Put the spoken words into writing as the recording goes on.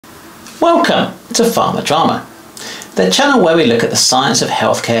Welcome to Pharma Drama, the channel where we look at the science of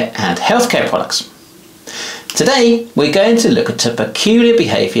healthcare and healthcare products. Today we're going to look at a peculiar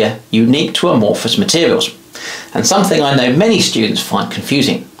behaviour unique to amorphous materials, and something I know many students find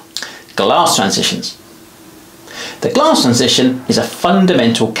confusing: glass transitions. The glass transition is a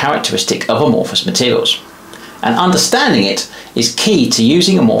fundamental characteristic of amorphous materials, and understanding it is key to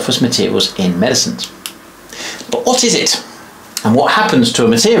using amorphous materials in medicines. But what is it? And what happens to a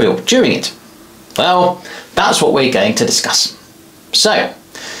material during it? Well, that's what we're going to discuss. So,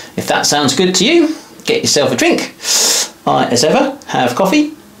 if that sounds good to you, get yourself a drink. I, as ever, have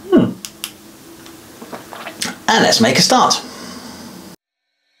coffee. And let's make a start.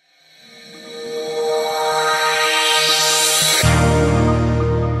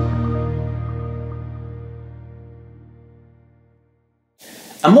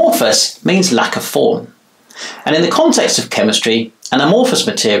 Amorphous means lack of form. And in the context of chemistry, an amorphous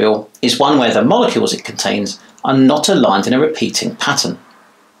material is one where the molecules it contains are not aligned in a repeating pattern.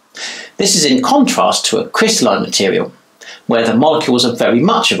 This is in contrast to a crystalline material, where the molecules are very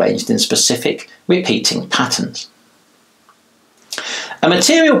much arranged in specific repeating patterns. A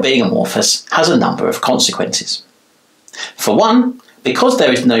material being amorphous has a number of consequences. For one, because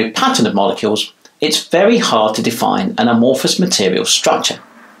there is no pattern of molecules, it's very hard to define an amorphous material structure.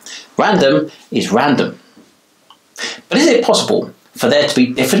 Random is random. But is it possible for there to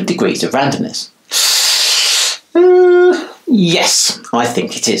be different degrees of randomness? Yes, I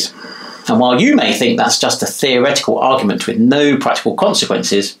think it is. And while you may think that's just a theoretical argument with no practical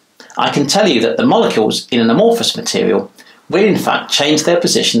consequences, I can tell you that the molecules in an amorphous material will in fact change their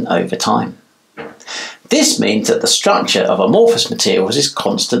position over time. This means that the structure of amorphous materials is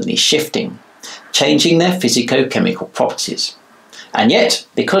constantly shifting, changing their physico-chemical properties. And yet,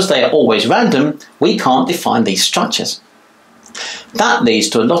 because they are always random, we can't define these structures. That leads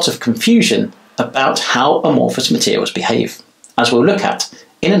to a lot of confusion about how amorphous materials behave, as we'll look at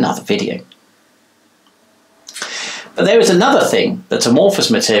in another video. But there is another thing that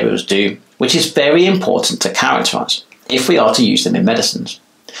amorphous materials do which is very important to characterise if we are to use them in medicines,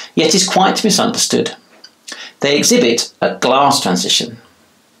 yet is quite misunderstood. They exhibit a glass transition.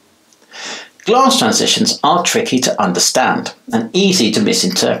 Glass transitions are tricky to understand and easy to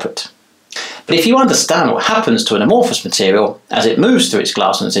misinterpret. But if you understand what happens to an amorphous material as it moves through its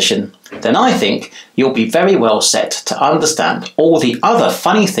glass transition, then I think you'll be very well set to understand all the other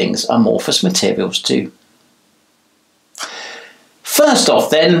funny things amorphous materials do. First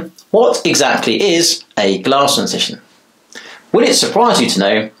off then, what exactly is a glass transition? Will it surprise you to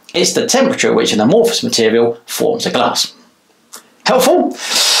know it's the temperature at which an amorphous material forms a glass? Helpful?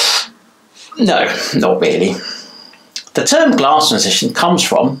 No, not really. The term glass transition comes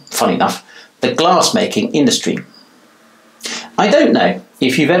from, funny enough, the glass-making industry. I don't know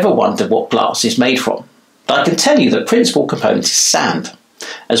if you've ever wondered what glass is made from, but I can tell you the principal component is sand,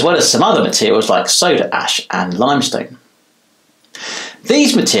 as well as some other materials like soda ash and limestone.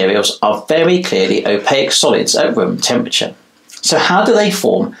 These materials are very clearly opaque solids at room temperature. So how do they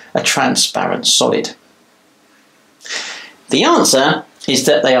form a transparent solid? The answer is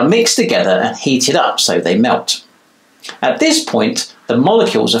that they are mixed together and heated up so they melt. At this point, the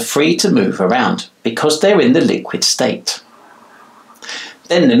molecules are free to move around because they're in the liquid state.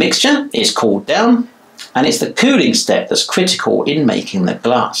 Then the mixture is cooled down, and it's the cooling step that's critical in making the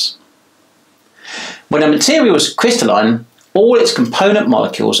glass. When a material is crystalline, all its component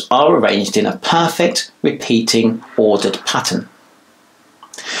molecules are arranged in a perfect, repeating, ordered pattern.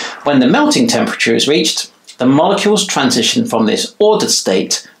 When the melting temperature is reached, the molecules transition from this ordered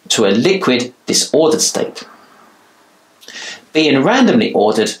state to a liquid disordered state. Being randomly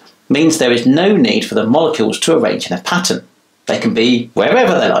ordered means there is no need for the molecules to arrange in a pattern. They can be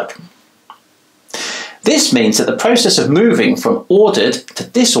wherever they like. This means that the process of moving from ordered to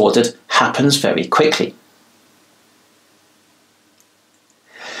disordered happens very quickly.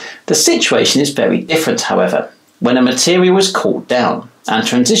 The situation is very different, however, when a material is cooled down and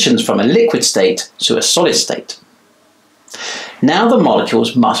transitions from a liquid state to a solid state. Now the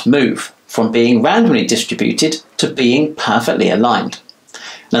molecules must move from being randomly distributed to being perfectly aligned.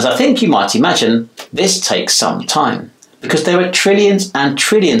 And as I think you might imagine, this takes some time, because there are trillions and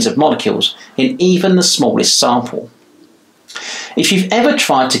trillions of molecules in even the smallest sample. If you've ever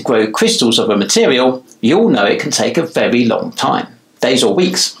tried to grow crystals of a material, you'll know it can take a very long time, days or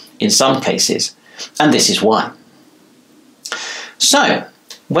weeks in some cases, and this is why. So,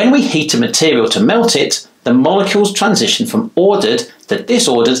 when we heat a material to melt it, the molecules transition from ordered to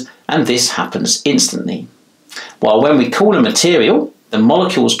disordered, and this happens instantly. While when we cool a material, the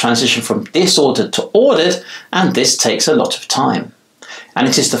molecules transition from disordered to ordered, and this takes a lot of time. and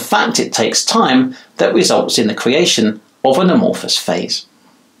it is the fact it takes time that results in the creation of an amorphous phase.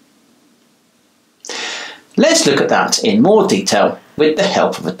 Let's look at that in more detail with the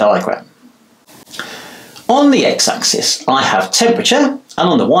help of a diagram. On the x-axis I have temperature, and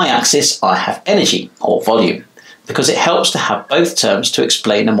on the y-axis I have energy or volume, because it helps to have both terms to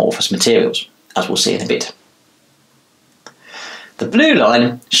explain amorphous materials, as we'll see in a bit. The blue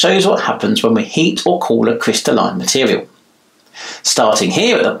line shows what happens when we heat or cool a crystalline material. Starting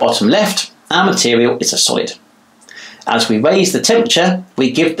here at the bottom left, our material is a solid. As we raise the temperature,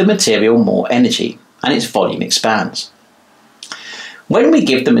 we give the material more energy, and its volume expands. When we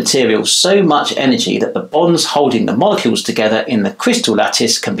give the material so much energy that the bonds holding the molecules together in the crystal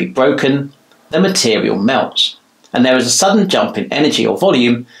lattice can be broken, the material melts, and there is a sudden jump in energy or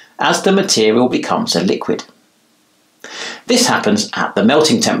volume as the material becomes a liquid. This happens at the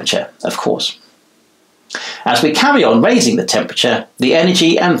melting temperature, of course. As we carry on raising the temperature, the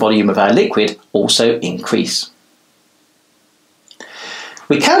energy and volume of our liquid also increase.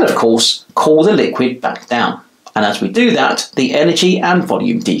 We can, of course, cool the liquid back down, and as we do that, the energy and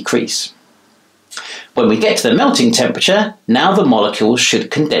volume decrease. When we get to the melting temperature, now the molecules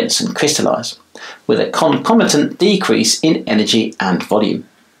should condense and crystallise, with a concomitant decrease in energy and volume.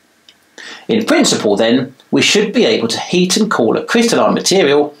 In principle, then, we should be able to heat and cool a crystalline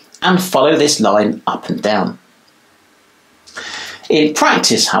material and follow this line up and down. In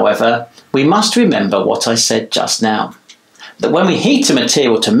practice, however, we must remember what I said just now, that when we heat a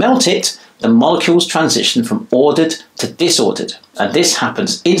material to melt it, the molecules transition from ordered to disordered, and this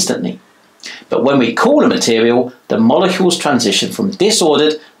happens instantly. But when we cool a material, the molecules transition from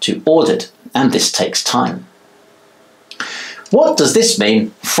disordered to ordered, and this takes time. What does this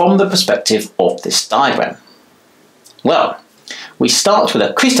mean from the perspective of this diagram? Well, we start with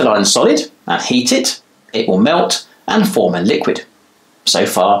a crystalline solid and heat it, it will melt and form a liquid. So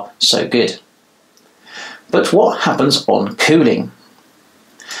far, so good. But what happens on cooling?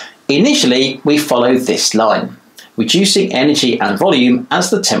 Initially, we follow this line, reducing energy and volume as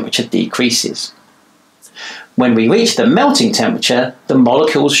the temperature decreases. When we reach the melting temperature, the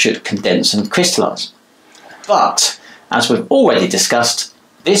molecules should condense and crystallise. But, as we've already discussed,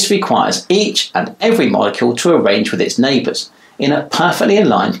 this requires each and every molecule to arrange with its neighbours in a perfectly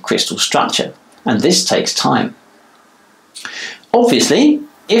aligned crystal structure, and this takes time. Obviously,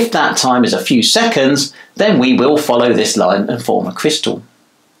 if that time is a few seconds, then we will follow this line and form a crystal.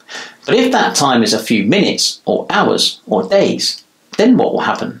 But if that time is a few minutes, or hours, or days, then what will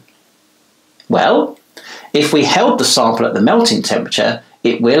happen? Well, if we held the sample at the melting temperature,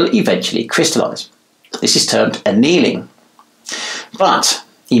 it will eventually crystallise. This is termed annealing. But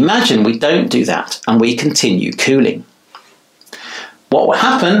imagine we don't do that and we continue cooling. What will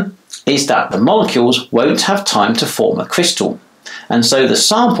happen is that the molecules won't have time to form a crystal, and so the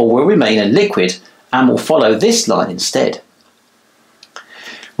sample will remain a liquid and will follow this line instead.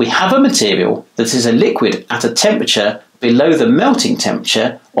 We have a material that is a liquid at a temperature below the melting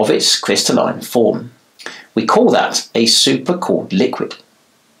temperature of its crystalline form. We call that a supercooled liquid.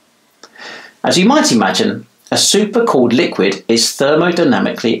 As you might imagine, a supercooled liquid is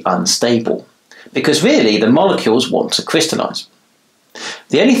thermodynamically unstable, because really the molecules want to crystallise.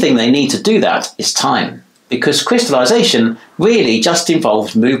 The only thing they need to do that is time, because crystallisation really just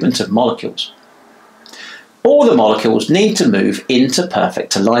involves movement of molecules. All the molecules need to move into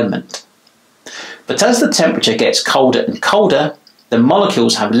perfect alignment. But as the temperature gets colder and colder, the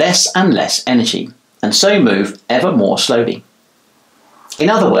molecules have less and less energy, and so move ever more slowly. In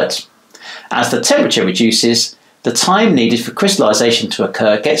other words, as the temperature reduces, the time needed for crystallization to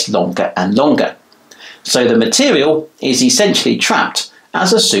occur gets longer and longer, so the material is essentially trapped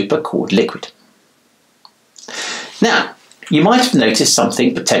as a supercooled liquid. Now, you might have noticed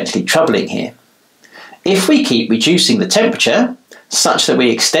something potentially troubling here. If we keep reducing the temperature, such that we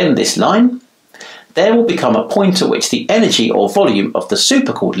extend this line, there will become a point at which the energy or volume of the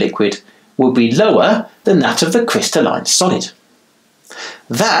supercooled liquid will be lower than that of the crystalline solid.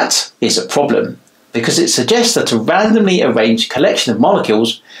 That is a problem, because it suggests that a randomly arranged collection of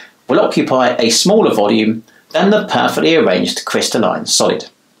molecules will occupy a smaller volume than the perfectly arranged crystalline solid.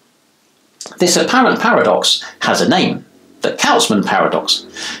 This apparent paradox has a name, the Kautzmann paradox,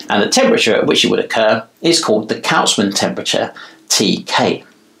 and the temperature at which it would occur is called the Kautzmann temperature, Tk.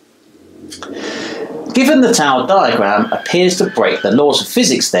 Given that our diagram appears to break the laws of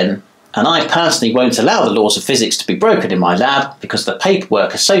physics then, and I personally won't allow the laws of physics to be broken in my lab because the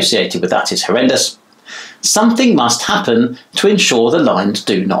paperwork associated with that is horrendous, something must happen to ensure the lines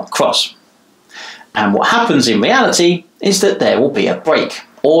do not cross. And what happens in reality is that there will be a break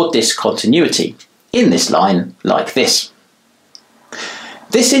or discontinuity in this line like this.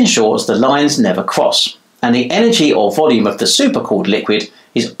 This ensures the lines never cross, and the energy or volume of the supercooled liquid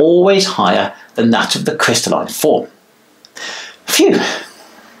is always higher than that of the crystalline form. Phew!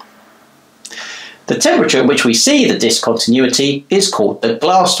 The temperature at which we see the discontinuity is called the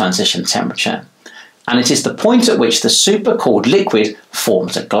glass transition temperature, and it is the point at which the supercooled liquid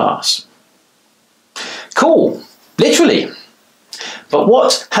forms a glass. Cool, literally. But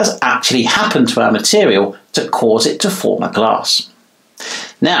what has actually happened to our material to cause it to form a glass?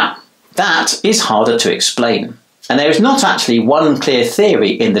 Now, that is harder to explain, and there is not actually one clear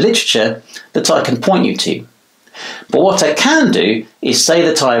theory in the literature that I can point you to. But what I can do is say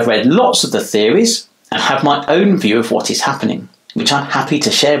that I have read lots of the theories and have my own view of what is happening, which I'm happy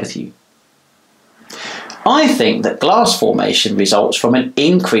to share with you. I think that glass formation results from an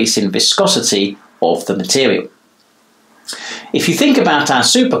increase in viscosity of the material. If you think about our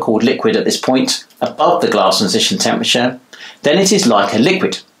supercooled liquid at this point, above the glass transition temperature, then it is like a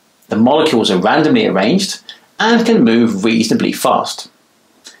liquid. The molecules are randomly arranged and can move reasonably fast.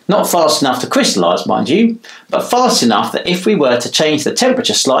 Not fast enough to crystallise, mind you, but fast enough that if we were to change the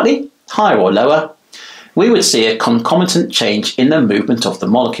temperature slightly, higher or lower, we would see a concomitant change in the movement of the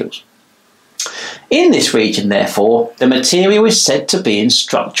molecules. In this region, therefore, the material is said to be in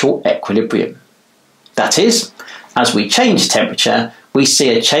structural equilibrium. That is, as we change temperature, we see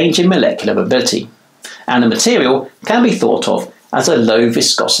a change in molecular mobility, and the material can be thought of as a low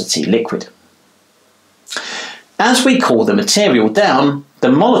viscosity liquid. As we cool the material down,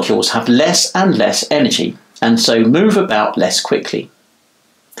 the molecules have less and less energy, and so move about less quickly.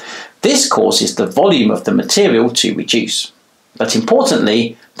 This causes the volume of the material to reduce, but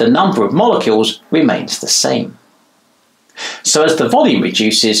importantly, the number of molecules remains the same. So as the volume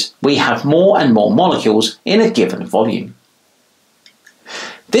reduces, we have more and more molecules in a given volume.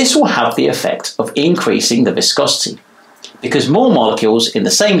 This will have the effect of increasing the viscosity, because more molecules in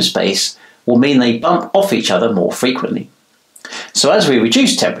the same space will mean they bump off each other more frequently. So as we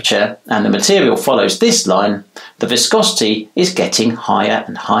reduce temperature and the material follows this line, the viscosity is getting higher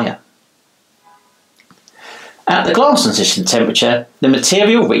and higher. At the glass transition temperature, the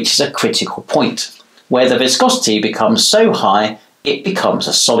material reaches a critical point, where the viscosity becomes so high it becomes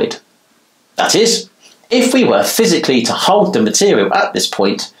a solid. That is, if we were physically to hold the material at this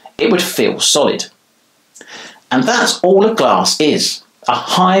point, it would feel solid. And that's all a glass is, a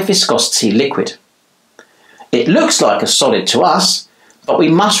high viscosity liquid. It looks like a solid to us, but we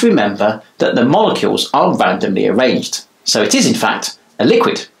must remember that the molecules are randomly arranged, so it is in fact a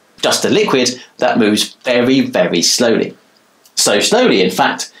liquid, just a liquid that moves very, very slowly. So slowly, in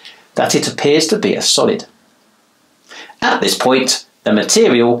fact, that it appears to be a solid. At this point, the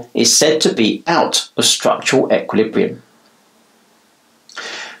material is said to be out of structural equilibrium.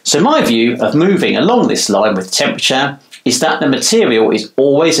 So my view of moving along this line with temperature is that the material is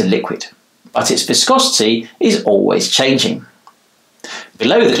always a liquid, but its viscosity is always changing.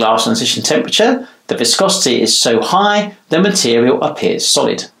 Below the glass transition temperature, the viscosity is so high the material appears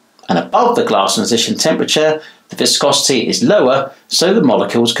solid, and above the glass transition temperature, the viscosity is lower so the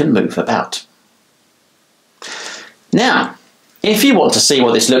molecules can move about. Now, if you want to see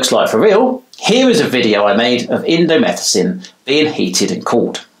what this looks like for real, here is a video I made of indomethacin being heated and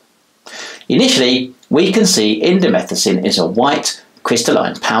cooled. Initially, we can see indomethacin is a white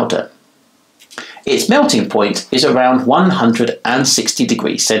crystalline powder. Its melting point is around 160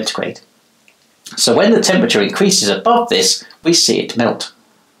 degrees centigrade. So when the temperature increases above this, we see it melt.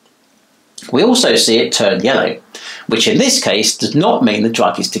 We also see it turn yellow, which in this case does not mean the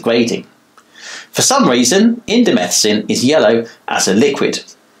drug is degrading. For some reason, indomethacin is yellow as a liquid,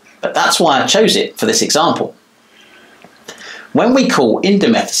 but that's why I chose it for this example. When we cool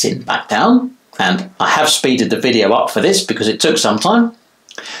indomethacin back down, and I have speeded the video up for this because it took some time,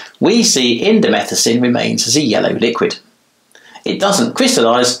 we see indomethacin remains as a yellow liquid. It doesn't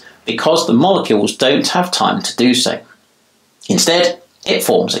crystallise because the molecules don't have time to do so. Instead, it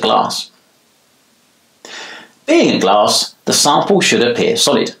forms a glass. Being a glass, the sample should appear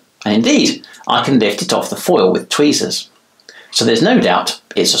solid, and indeed, I can lift it off the foil with tweezers. So there's no doubt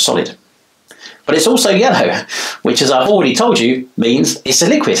it's a solid. But it's also yellow, which, as I've already told you, means it's a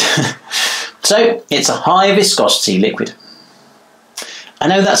liquid. So it's a high viscosity liquid. I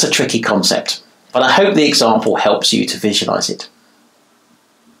know that's a tricky concept, but I hope the example helps you to visualise it.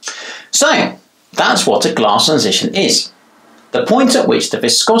 So that's what a glass transition is. The point at which the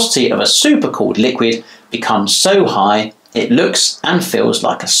viscosity of a supercooled liquid becomes so high it looks and feels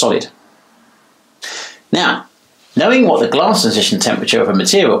like a solid. Now, knowing what the glass transition temperature of a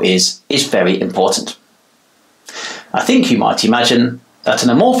material is very important. I think you might imagine that an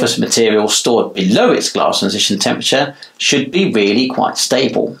amorphous material stored below its glass transition temperature should be really quite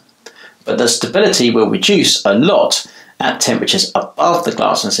stable, but the stability will reduce a lot at temperatures above the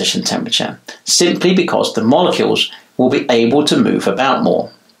glass transition temperature, simply because the molecules will be able to move about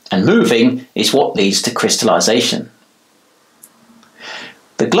more, and moving is what leads to crystallization.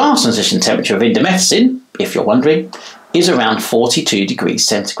 The glass transition temperature of indomethacin, if you're wondering, is around 42 degrees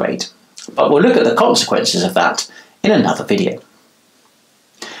centigrade, but we'll look at the consequences of that in another video.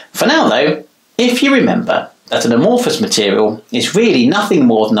 For now though, if you remember that an amorphous material is really nothing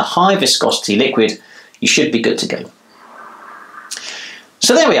more than a high viscosity liquid, you should be good to go.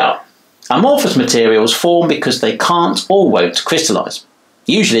 So there we are. Amorphous materials form because they can't or won't crystallize,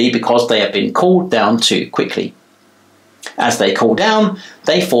 usually because they have been cooled down too quickly. As they cool down,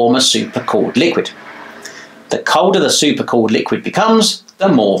 they form a supercooled liquid. The colder the supercooled liquid becomes, the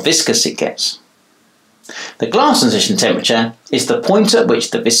more viscous it gets. The glass transition temperature is the point at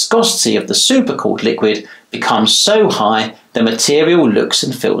which the viscosity of the supercooled liquid becomes so high the material looks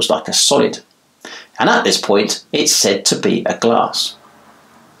and feels like a solid. And at this point, it's said to be a glass.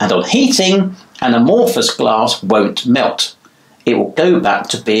 And on heating, an amorphous glass won't melt. It will go back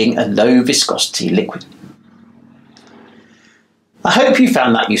to being a low viscosity liquid. I hope you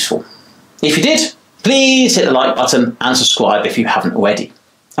found that useful. If you did, please hit the like button and subscribe if you haven't already.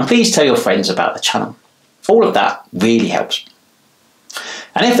 And please tell your friends about the channel. All of that really helps.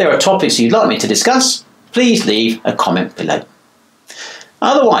 And if there are topics you'd like me to discuss, please leave a comment below.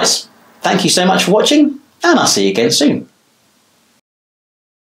 Otherwise, thank you so much for watching, and I'll see you again soon.